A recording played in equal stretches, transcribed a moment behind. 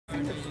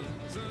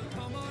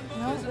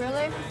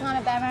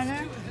not a bad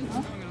runner?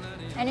 No?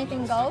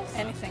 Anything goes?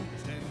 Anything.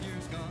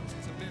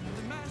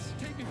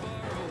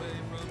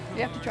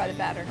 You have to try the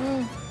batter.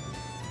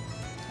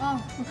 Oh.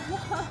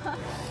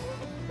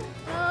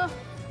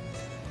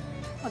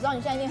 我知道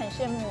你现在一定很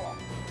羡慕我。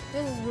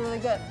This is really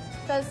good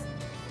because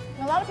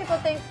a lot of people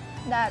think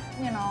that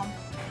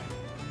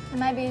it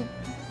might be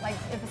like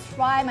if it's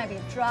fried, it might be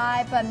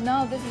dry, but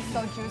no, this is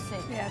so juicy.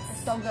 Yeah,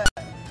 it's so good.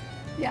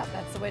 Yeah,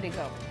 that's the way to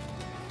go.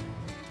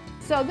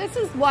 So this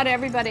is what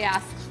everybody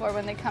asks for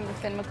when they come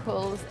to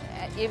McCool's.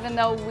 Even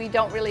though we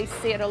don't really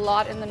see it a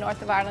lot in the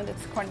north of Ireland,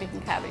 it's corned beef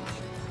and cabbage.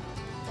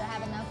 Do I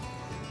have enough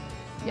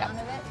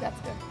amount of it? That's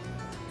good.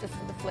 Just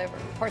for the flavor.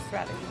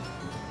 Horseradish.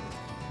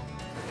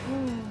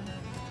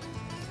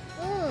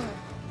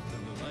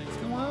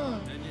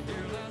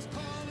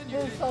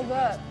 This is so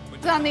good.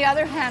 On the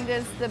other hand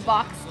is the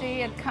boxty.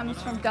 It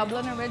comes from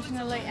Dublin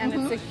originally, and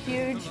it's a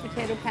huge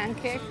potato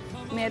pancake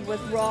made with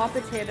raw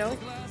potato,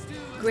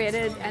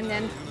 grated and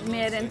then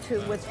made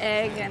into with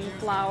egg and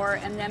flour,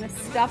 and then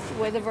it's stuffed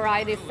with a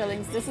variety of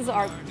fillings. This is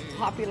our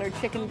popular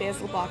chicken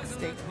basil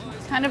boxty.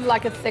 It's kind of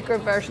like a thicker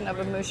version of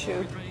a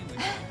mushu.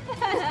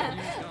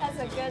 That's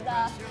a good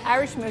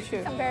Irish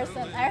mushu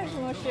comparison. Irish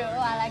mushu. Oh,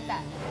 I like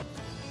that.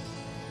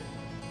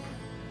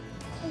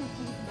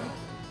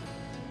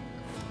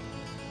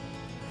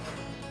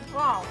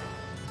 Wow,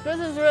 this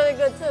is really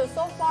good too.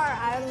 So far,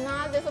 I am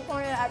not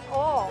disappointed at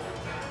all.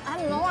 I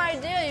had no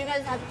idea you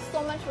guys had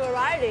so much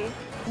variety.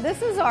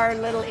 This is our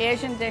little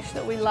Asian dish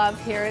that we love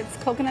here. It's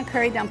coconut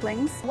curry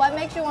dumplings. What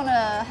makes you want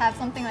to have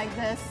something like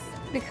this?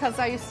 Because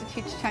I used to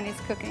teach Chinese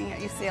cooking at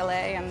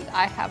UCLA, and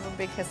I have a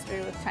big history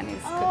with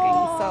Chinese cooking.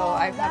 So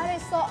that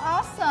is so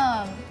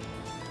awesome.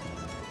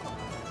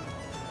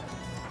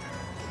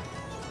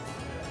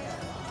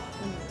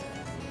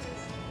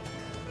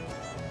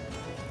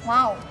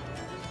 Wow.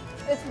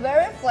 It's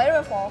very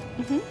flavorful.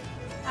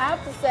 I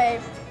have to say,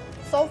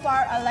 so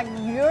far I like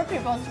your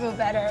people's food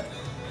better.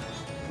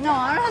 No,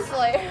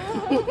 honestly.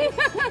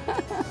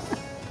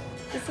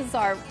 This is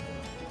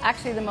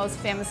actually the most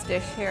famous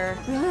dish here.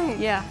 Really?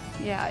 Yeah.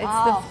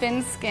 It's the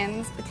fin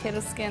skins,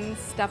 potato skins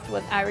stuffed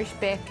with Irish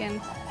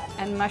bacon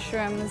and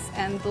mushrooms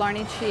and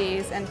Blarney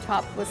cheese and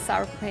topped with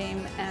sour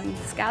cream and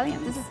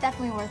scallions. This is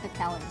definitely worth the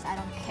calories. I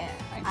don't care.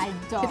 I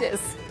don't. It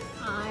is.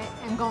 I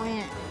am going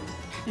in.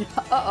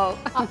 Uh-oh.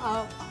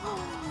 Uh-oh.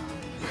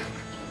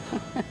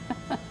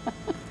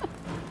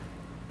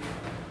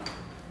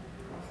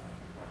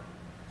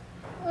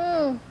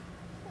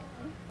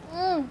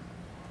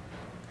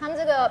 他们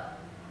这个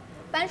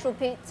番薯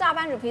皮，炸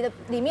番薯皮的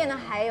里面呢，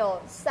还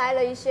有塞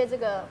了一些这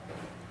个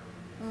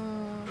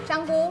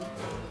香菇，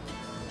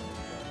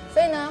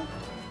所以呢，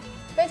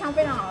非常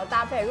非常好的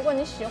搭配。如果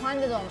你喜欢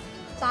这种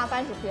炸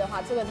番薯皮的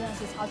话，这个真的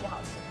是超级好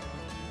吃。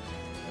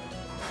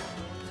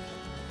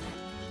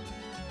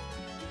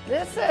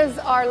 This is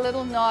our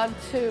little nod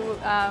to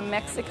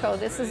Mexico.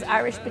 This is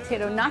Irish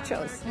potato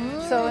nachos.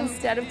 So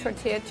instead of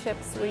tortilla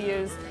chips, we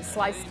use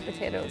sliced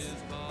potatoes.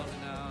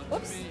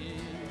 Whoops.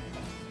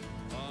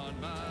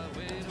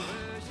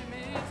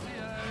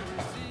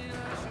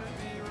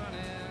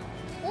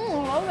 I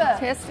love it.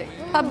 Tasty.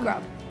 Pub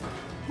grub.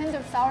 Hint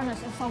of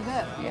sourness is so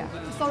good. Yeah.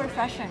 It's so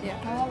refreshing. Yeah.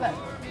 I love it.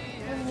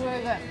 This is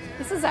really good.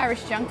 This is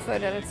Irish junk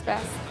food at its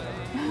best.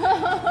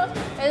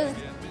 It is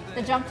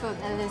the junk food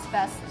at its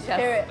best. Yes.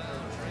 Period.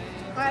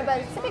 All right,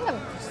 but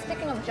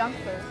speaking of junk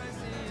food,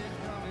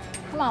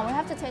 come on, we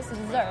have to taste the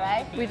dessert,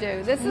 right? We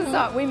do. This is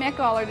we make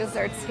all our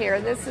desserts here.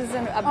 This is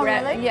a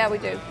bread. Really? Yeah, we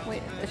do.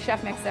 The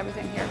chef makes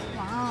everything here.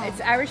 Wow. It's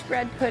Irish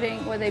bread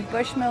pudding with a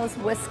Bushmills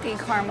whiskey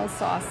caramel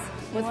sauce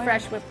with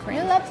fresh whipped cream.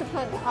 You love to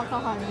put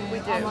alcohol in We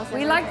do. almost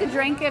We like to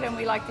everything. drink it and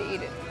we like to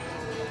eat it.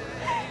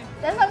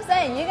 That's what I'm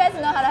saying. You guys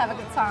know how to have a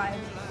good time.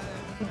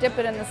 You dip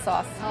it in the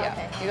sauce. Oh, yeah,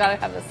 okay. you gotta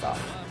have the sauce.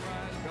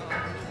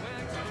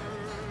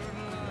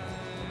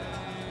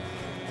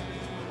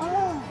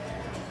 Oh,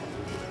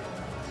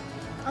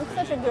 I'm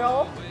such a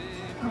girl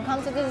when it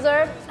comes to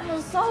dessert.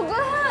 It's so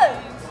good.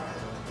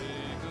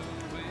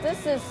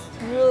 This is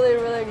really,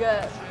 really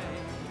good.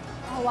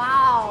 Oh,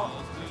 wow.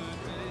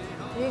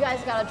 You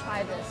guys gotta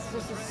try this.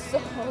 This is so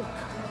good.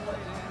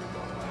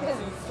 This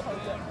is so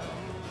good.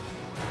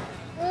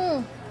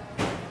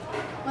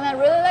 When I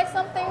really like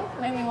something, it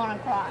makes me want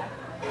to cry.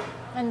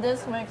 And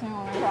this makes me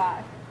want to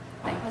cry.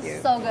 Thank you.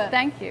 It's so good.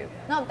 Thank you.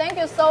 No, thank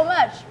you so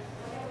much.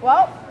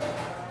 Well,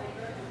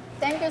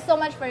 thank you so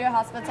much for your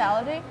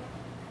hospitality.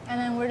 And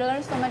then we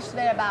learned so much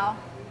today about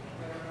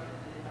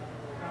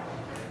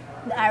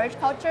the Irish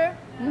culture,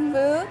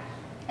 food,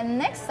 and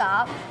next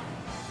stop,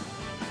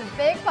 it's a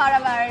big part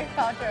of Irish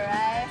culture,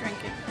 right?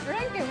 Drinking.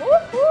 Drinking,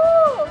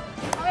 woohoo!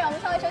 OK， 我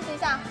们稍微休息一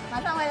下，马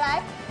上回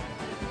来。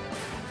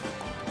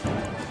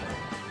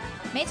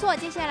没错，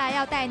接下来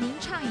要带您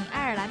畅饮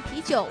爱尔兰啤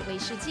酒、威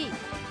士忌。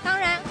当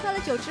然，喝了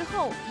酒之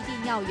后一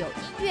定要有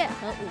音乐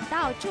和舞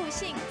蹈助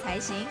兴才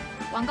行。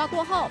广告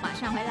过后马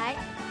上回来。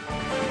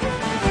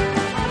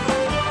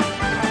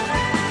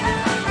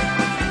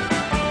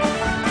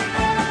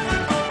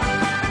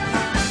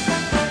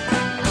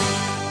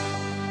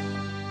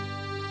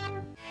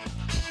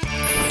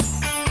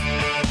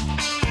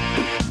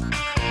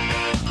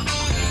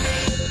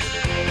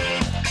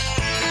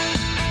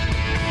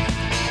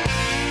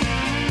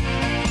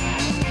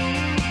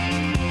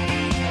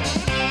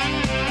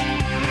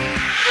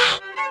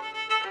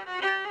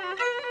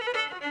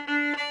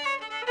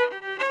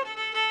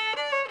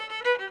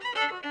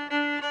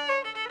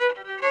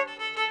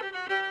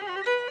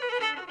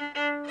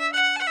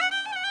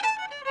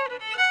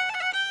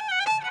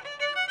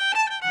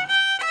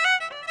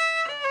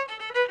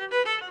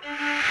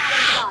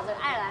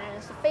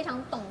非常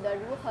懂得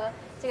如何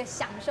这个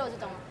享受这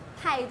种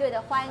派对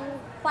的欢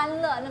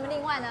乐。那么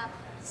另外呢，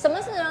什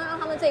么是能让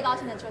他们最高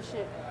兴的就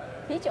是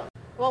啤酒。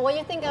Well, when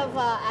you think of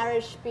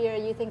Irish beer,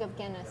 you think of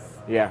Guinness.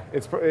 Yeah,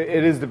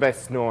 it is the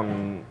best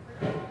known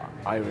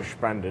Irish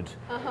branded.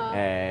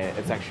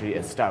 It's actually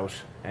a stout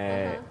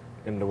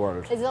in the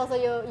world. Is it also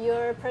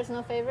your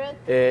personal favorite?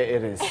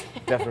 It is,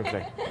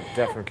 definitely,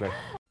 definitely.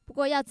 不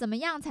过要怎么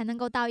样才能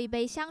够倒一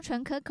杯香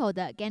醇可口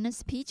的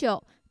Guinness 啤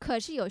酒，可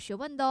是有学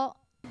问的哦。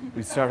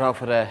We start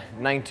off with a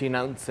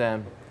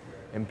 19-ounce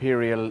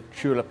imperial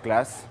tulip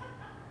glass.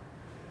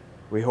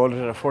 We hold it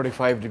at a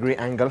 45-degree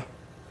angle.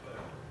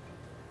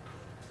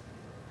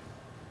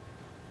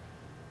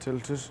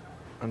 Tilt it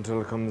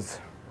until it comes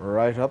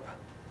right up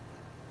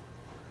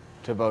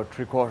to about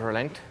 3/4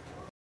 length.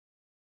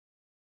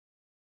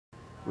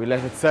 We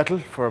let it settle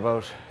for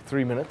about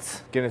 3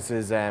 minutes. Guinness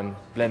is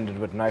blended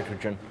with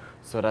nitrogen,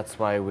 so that's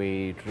why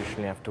we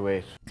traditionally have to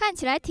wait. 看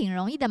起来挺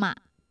容易的嘛，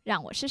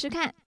让我试试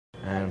看。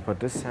And put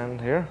this hand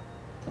here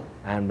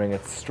and bring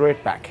it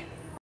straight back.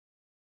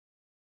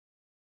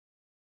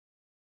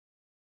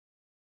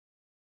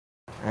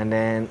 And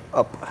then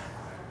up.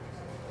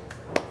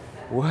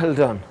 Well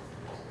done.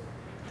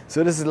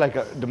 So this is like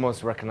the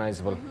most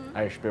recognizable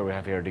Irish beer we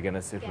have here, the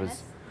Guinness. It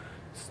was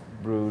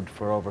brewed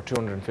for over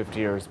 250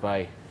 years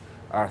by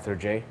Arthur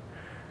J.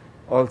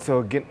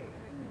 Also,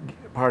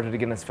 part of the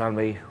Guinness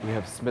family, we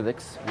have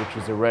Smithwick's, which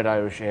is a red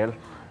Irish ale.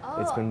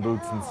 It's been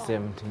brewed since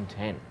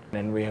 1710.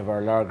 Then we have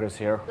our lagers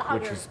here,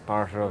 which is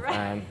part of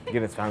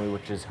Guinness family,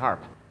 which is Harp.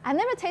 I've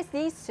never tasted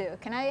these two.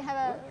 Can I have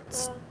a...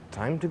 It's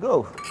time to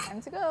go.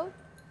 Time to go.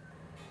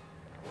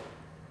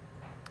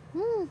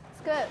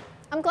 It's good.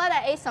 I'm glad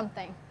I ate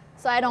something,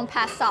 so I don't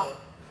pass out.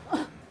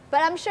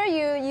 But I'm sure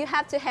you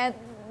have to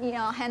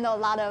handle a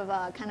lot of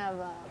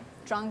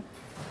drunk,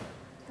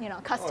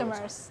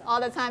 customers all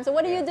the time. So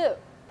what do you do?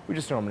 We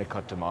just normally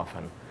cut them off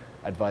and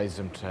advise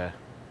them to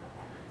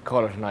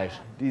call it a night.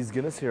 These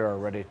Guinness here are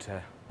ready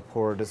to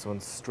pour this one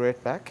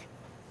straight back.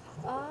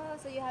 Oh,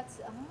 so you have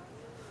to...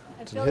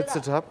 Till it hits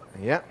the top.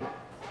 Yeah.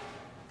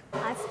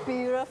 That's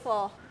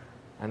beautiful.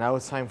 And now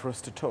it's time for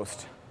us to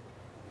toast.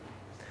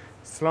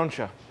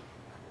 Sláinte.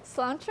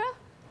 Cilantro?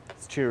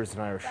 It's cheers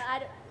in Irish.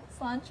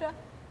 Cilantro?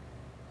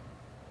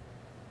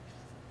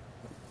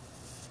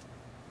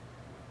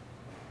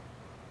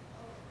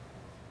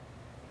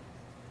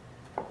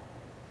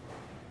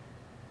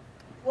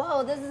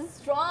 Whoa, this is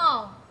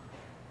strong.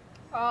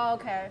 Oh,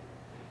 okay.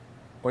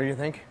 What do you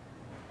think?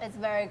 It's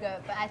very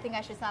good, but I think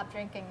I should stop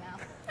drinking now.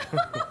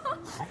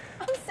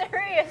 I'm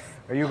serious.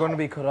 Are you going to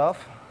be cut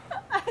off?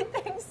 I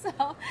think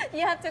so.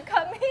 You have to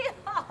cut me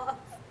off.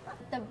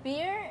 The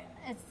beer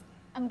is,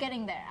 I'm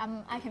getting there.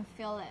 I can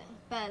feel it.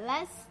 But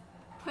let's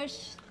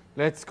push.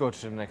 Let's go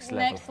to the next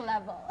level. Next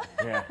level.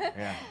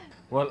 Yeah.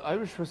 Well,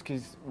 Irish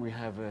whiskies, we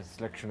have a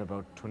selection of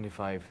about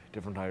 25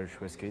 different Irish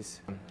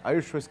whiskies.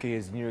 Irish whiskey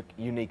is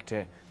unique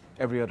to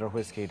every other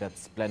whiskey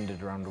that's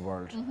blended around the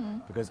world.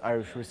 Because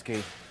Irish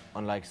whiskey,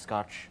 unlike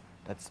Scotch,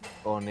 that's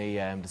only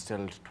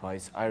distilled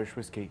twice, Irish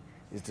whiskey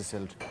is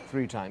distilled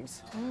 3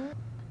 times.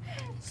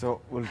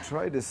 So we'll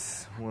try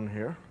this one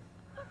here.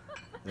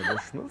 The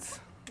Bushmills.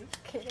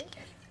 Kidding.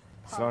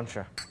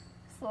 Sláinte.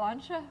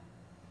 Cilantro.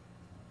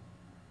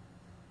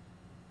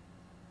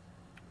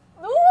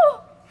 Ooh!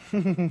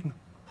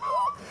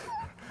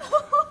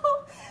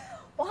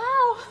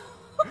 Wow!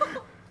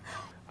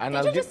 And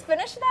Did you just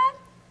finish that?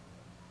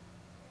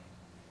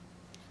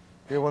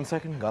 Here, 1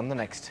 second, gone the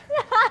next.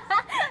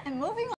 I'm moving on.